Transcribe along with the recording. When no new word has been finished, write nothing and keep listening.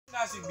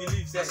as you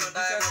believe, say Jesus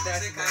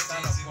Christ is the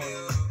Son of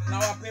God.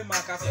 Now I pay my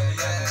cash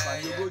and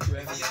you go to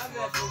heaven.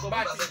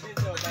 But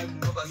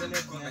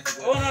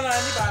oh no,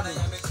 anybody.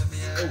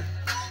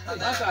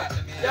 Asa,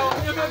 ya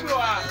onye mebi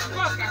wa,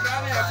 cause kakra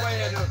na ekwe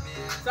ye no.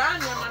 Sa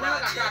anya ma na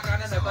kakra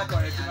na ekwe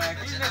correct my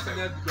business na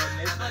be done,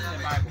 it's not in the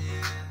Bible.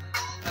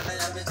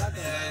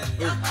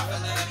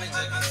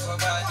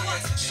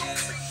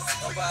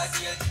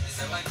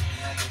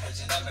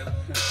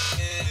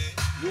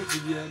 You to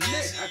be a man,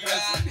 I can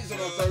say this on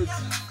authority.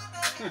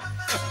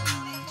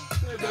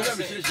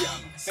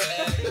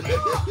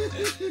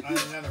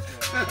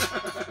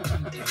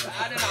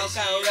 I don't know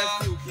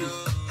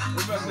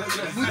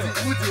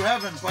Would you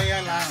heaven for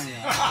your line?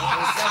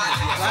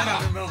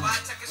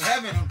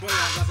 Heaven and put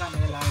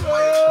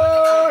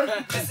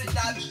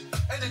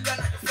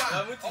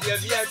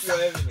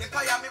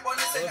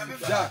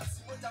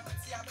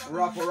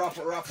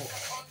Rapper.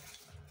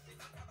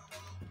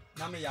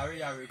 Name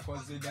yare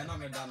cause they are not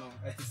medano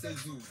at the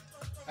zoo.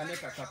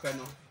 Aneka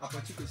capeno, a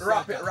particular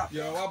rap.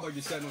 You're what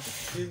you said.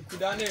 In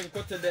Kudane and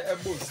Cote de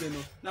Ebo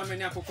Seno,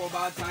 Namena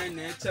Pocoba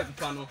time, Chef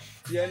Pano,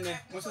 Yene,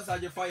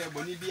 Osagyefo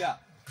Bonibia,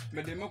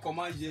 Medemo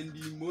Command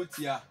Yendi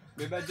Motia,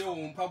 Bebejo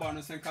on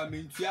Pabanos and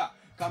Camintia,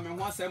 coming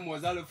once and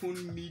was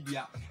Alphone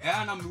Media,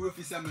 and I'm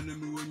Rufi Salmon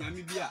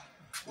Namibia,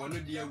 one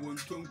of the one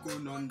Tonko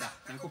Nonda,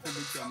 and Copo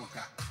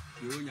Bichamoka.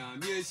 Yonya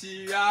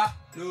Miesia,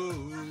 no.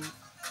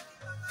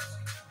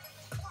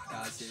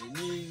 That's a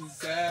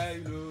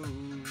inside, no.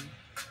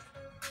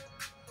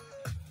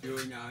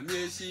 Yonya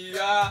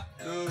Miesia,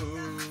 no.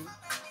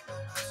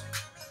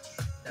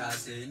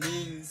 That's a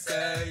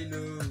inside,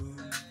 no.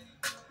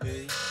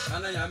 Hey,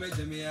 Nana Yame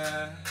Jemia,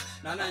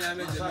 Nana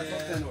Yame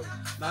Jemia,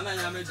 Nana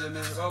Yame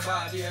Jemia,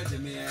 Oba dear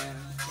Jemia,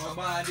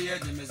 Oba dear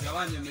Jemia,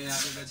 Zawanyamia,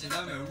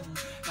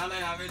 Nana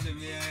Yame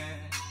Jemia,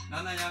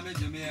 Nana Yame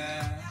Jemia,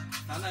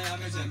 Nana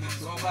Yame Jemia,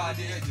 Oba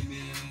dear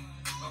Jemia.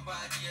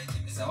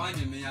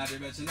 Sawanye me ade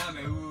betina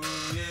me wu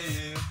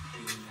ye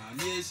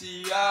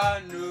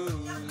Miesia no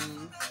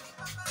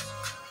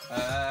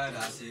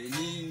that's a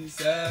ni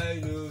say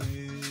no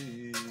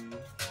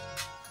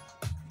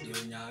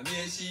Yonya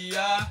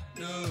Miesia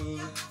no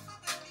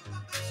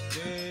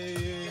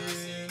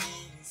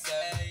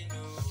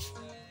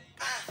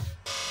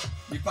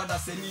the father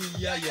say ni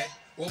ye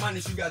woman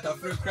sugar ta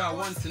free crowd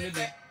once in a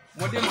day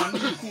modern man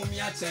ku mi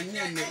a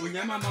chenye ne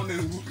onyama mama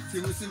wu ti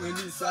musi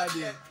mani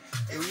side.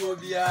 It will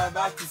be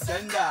back to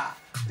sender.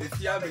 If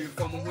you have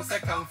from who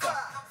second for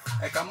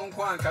a common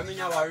quan coming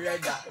our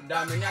radar,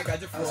 Damina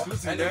got you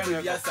for and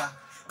yes, sir.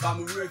 But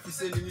we if you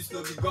send me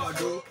to be God,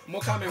 oh,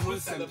 more coming home,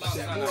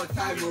 more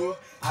time, oh,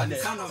 and the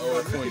son of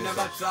God, we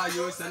never try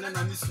yours, and then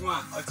I miss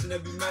one, or to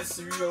never be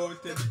messy, oh,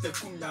 to be the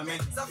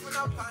Kumyaman.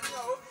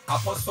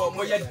 Apostle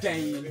Moya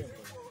Dane.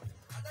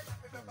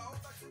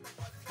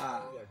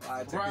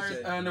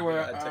 Right,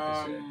 anyway,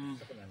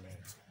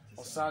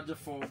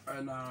 Osagyefo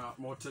and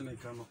Morton and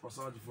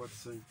Osagyefo to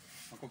sing.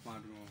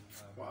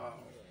 Wow,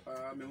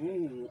 me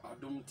who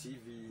Adom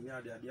TV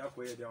near the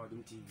Adiakwe, the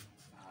Adom TV.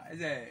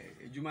 As a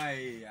Juma, I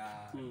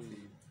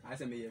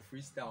say, me a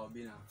freestyle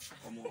being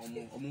on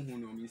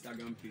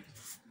Instagram page,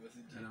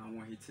 and I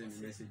want to hit him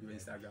message on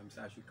Instagram,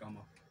 so I should come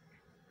up.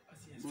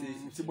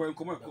 It's a boy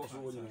come across.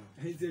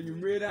 He said, you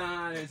made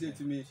a say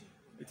to me,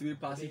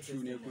 pass it through,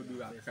 you could do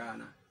a car.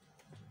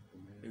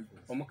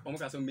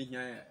 Almost meet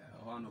here.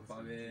 One of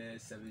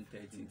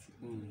 7:30.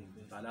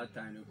 By that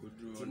time, you could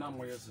draw. So now,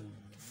 what you say?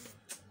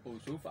 Oh,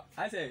 so far,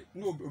 I say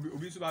no.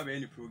 We should have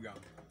any program.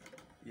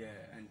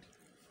 Yeah, and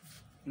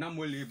now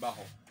more labor,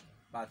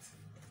 but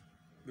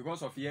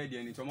because of here,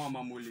 then it's more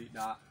mamoli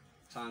that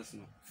chance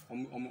no.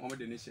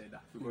 The share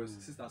that because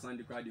Sister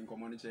Sandy cried in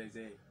community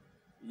say,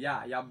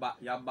 yeah,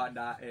 yaba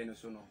that and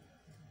so no.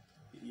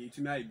 It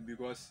me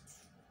because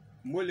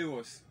Mole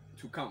was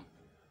to come,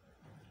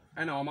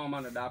 and our mama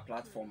on that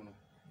platform no.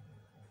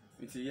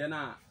 It's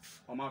yena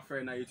on my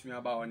friend I told me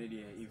about one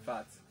day. In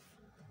fact,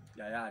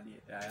 yeah.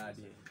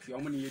 See how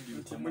many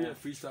do come on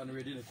freestyle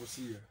already in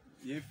Kosia.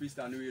 Yeah,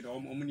 freestyle already.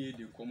 How many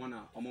do come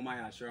on?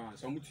 My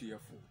assurance. How much you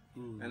for?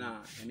 And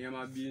any of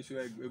my being so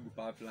a good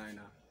pipeline.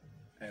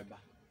 Eba.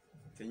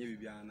 Tell you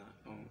Bibiana.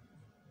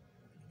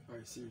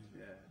 I see.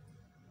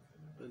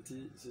 Yeah. And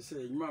she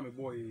say, "You are my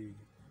boy.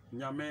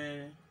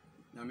 Nyame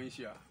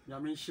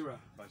Shira.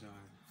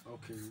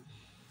 Okay.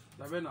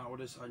 That when I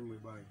order sign we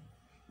buy.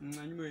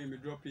 Me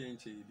drop in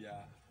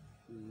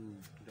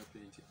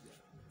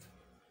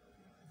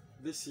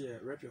This year,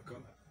 rep your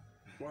color.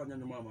 What your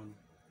mama?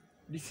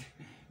 This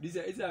is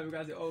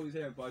because they always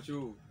say about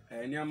you.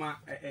 Nyama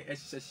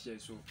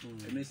so.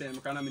 It means I'm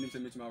kind of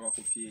minimum to my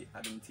copy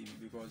Adom TV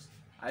because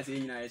I say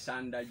I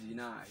shanda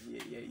Gina.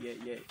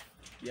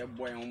 Yeah,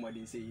 boy, on what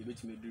they say you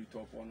bet me do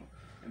top on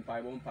and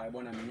pie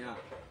bone and me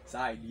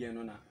side yeah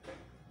no na.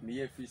 Me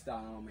a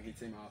freestyle now, me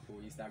hitting my for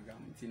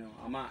Instagram. You know,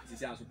 I'm a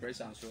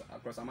suppression so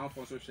across I'm out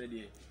for social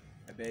media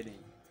a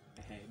bedding.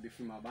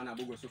 Before my banner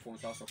Bogoso phone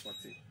so support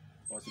it.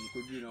 Or so you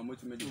could do no more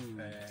to me.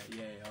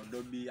 Yeah, or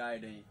don't be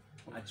hiding.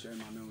 Actually,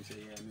 my man will say,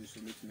 yeah, me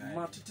so meet me.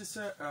 Marty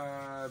say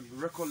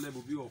record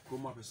label be or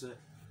chroma per se.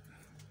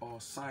 or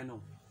sign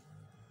on.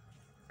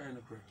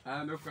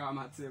 I'm a crime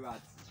at say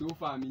that so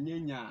far,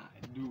 Minya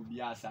do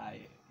be as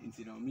I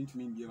mean to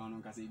me, be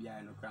on Casabia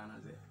and Ocrana.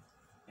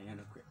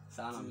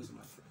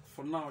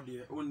 For now,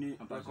 dear, only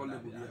a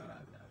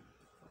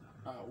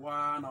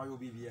one or you'll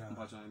be here.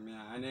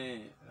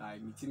 I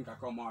meeting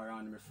come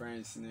around my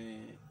friends,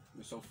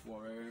 my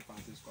software,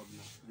 Francis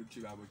Cobna,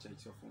 Victory Bible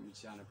Church of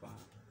Michiana,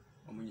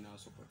 Omina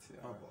support.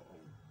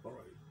 All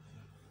right.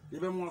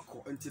 Even more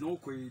until no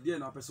quay,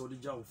 dear episode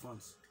of Jow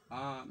fans.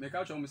 Make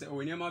out almost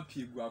when you're my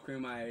pig, go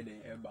cream my head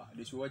and ever.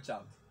 They should watch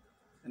out.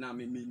 And I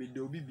mean,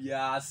 do be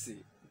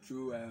biasi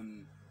through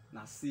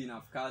na see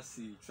na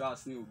kasi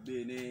trust ni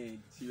obey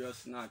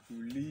serious na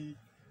truly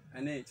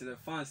and then to the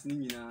fans ni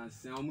nyina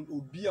say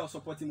obi a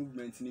supporting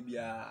movement ni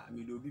bia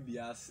me do obi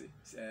bia say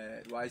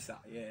wiser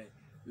yeah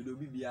me do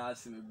obi bia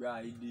say me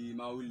bra idi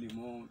ma wuli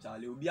mo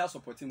chale obi a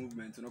supporting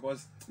movement no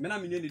because me na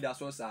me need that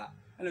so sa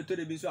and to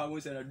the bin so I won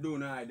say the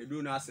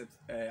don't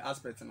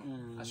aspect no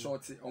a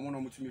short omo no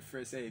mutumi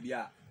free say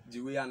bia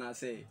the way and I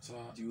say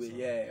the way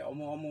yeah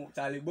omo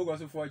chale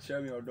Bogoso for share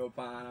me odo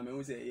pa na me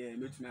won say yeah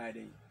me to me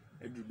hide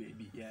Edru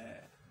baby, yeah.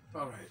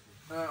 All right.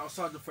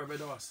 Osagyefo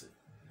bedo ase.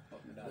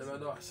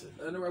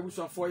 Anyway, we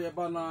saw for your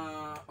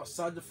banner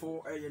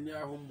Osagyefo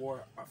near homeboy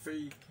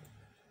afei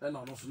and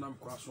no so nam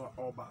kwaso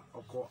oba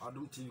oko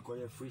Adom TV ko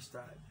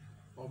freestyle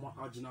or ma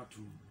agina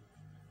too.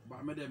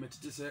 But me dey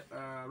metete say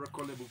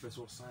record label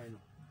person sign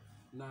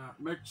na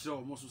make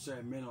sure mo so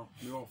say me no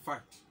me on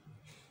fight.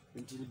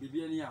 Until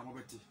bibi ani a mo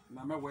beti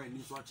na me we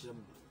ni so a kire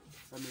mo.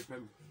 Me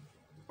pem.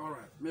 All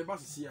right. Me ba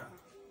see ya.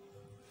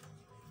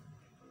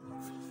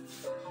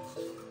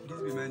 This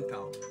be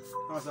mental.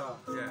 How's that?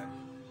 Yeah.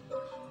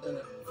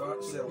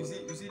 You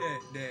see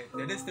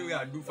the next thing we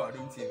are do for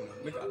Adom TV.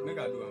 Make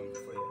I do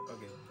for you.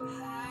 Okay.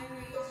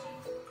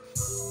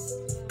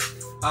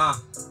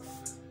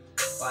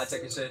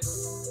 Check it.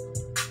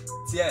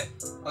 Yeah.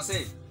 I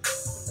say.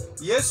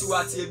 Yes, you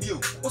are Tibio.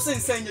 What's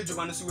insane? You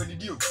want to see when you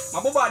do.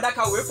 My Boba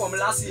Daka away from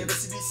last year,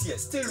 this year.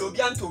 Still,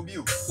 Lobian to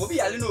you. Obi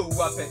Alino,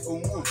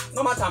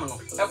 no matter.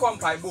 I come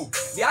by book.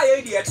 The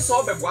idea to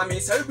solve a woman,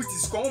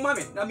 celebrities, come,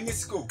 mammy,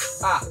 Naminsko.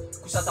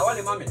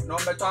 Kusatawale, mammy, no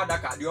better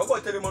Daka, the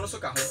over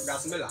Telemonosoka,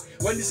 Gasmela.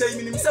 When you say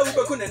Minimisa, we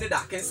couldn't end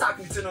that, can sack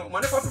me to know,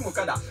 Manapapi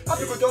Mukada,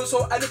 Papico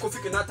Johnson, Alico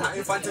Ficanata,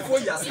 Infant 4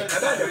 years, and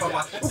then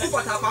Papa, who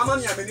put up Mamma,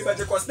 and many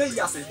because they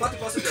yes, but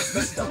it was the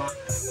best.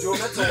 You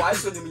met so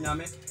wise to the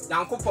Miami,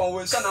 Yanko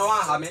Pon, son of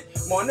Hame,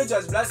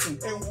 Monager's blessing,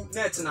 and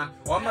Netina,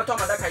 or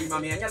Matomada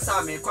Mammy, and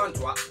Yasame,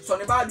 Contour, so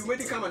the bad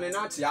medical and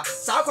Natia,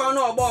 Saka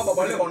no Bob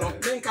or Lebanon,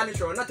 main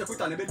canister, not to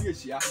put on a baby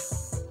here.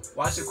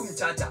 Was a cum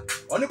chacha,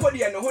 only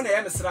body and Hone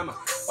Emisrama,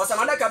 or some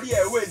other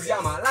Kabia away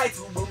Yama, light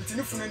room,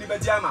 Tinufuni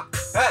Bajama.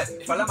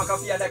 Eh, Falama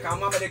Kafia de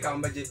Kamama de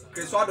Kambaji,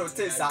 Criswado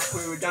Tesa,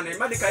 who done a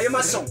medical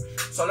Yamason,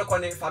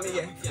 Solocone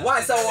family.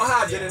 Why so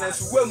hard and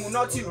as well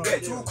not you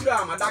get 2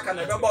 cram a duck and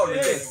a rubber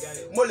again.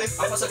 Mole,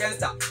 I was against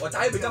that, what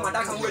I become a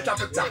duck and wait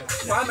up at that.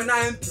 Why am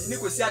I MP,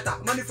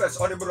 Nicosiata, manifest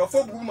or the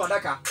Brofo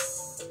Madaka?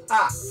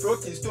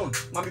 Floating stone,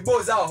 Mammy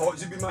Boza,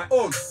 you be my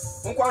own.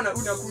 Unkwana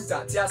una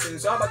kunta, Tias,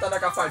 so about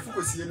Daka 5,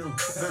 focus you know.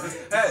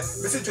 Eh,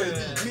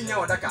 Mr. Me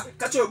now, Daka,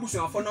 catch your bush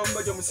for no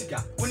major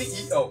musica. Only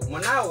EO,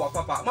 Manawa,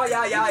 Papa, my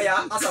ya,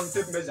 as some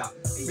tape measure.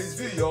 Miss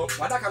Vio,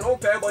 Madaka no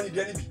pair bonny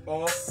denny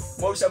or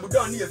Mosha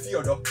Budon near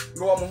Theodore,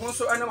 no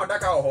Monso and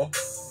Madaka or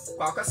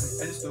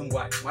Paukas and Stone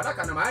White.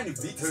 Madaka and my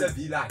beat is a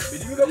V line.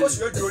 But you go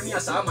your journey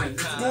as a man,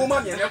 no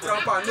money and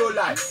no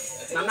life.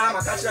 And now I'm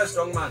a casual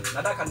strong man.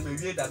 That can be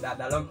read that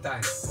a long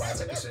time. Why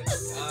check it?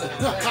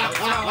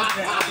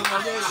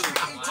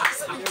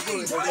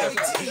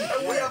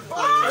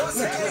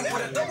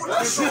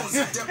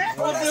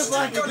 What is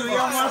like to do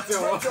your master?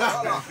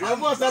 Your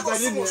boss that I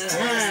didn't.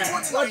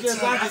 What is like to do?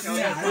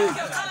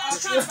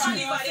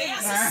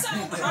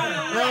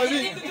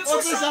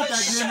 What is that I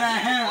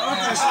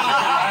didn't?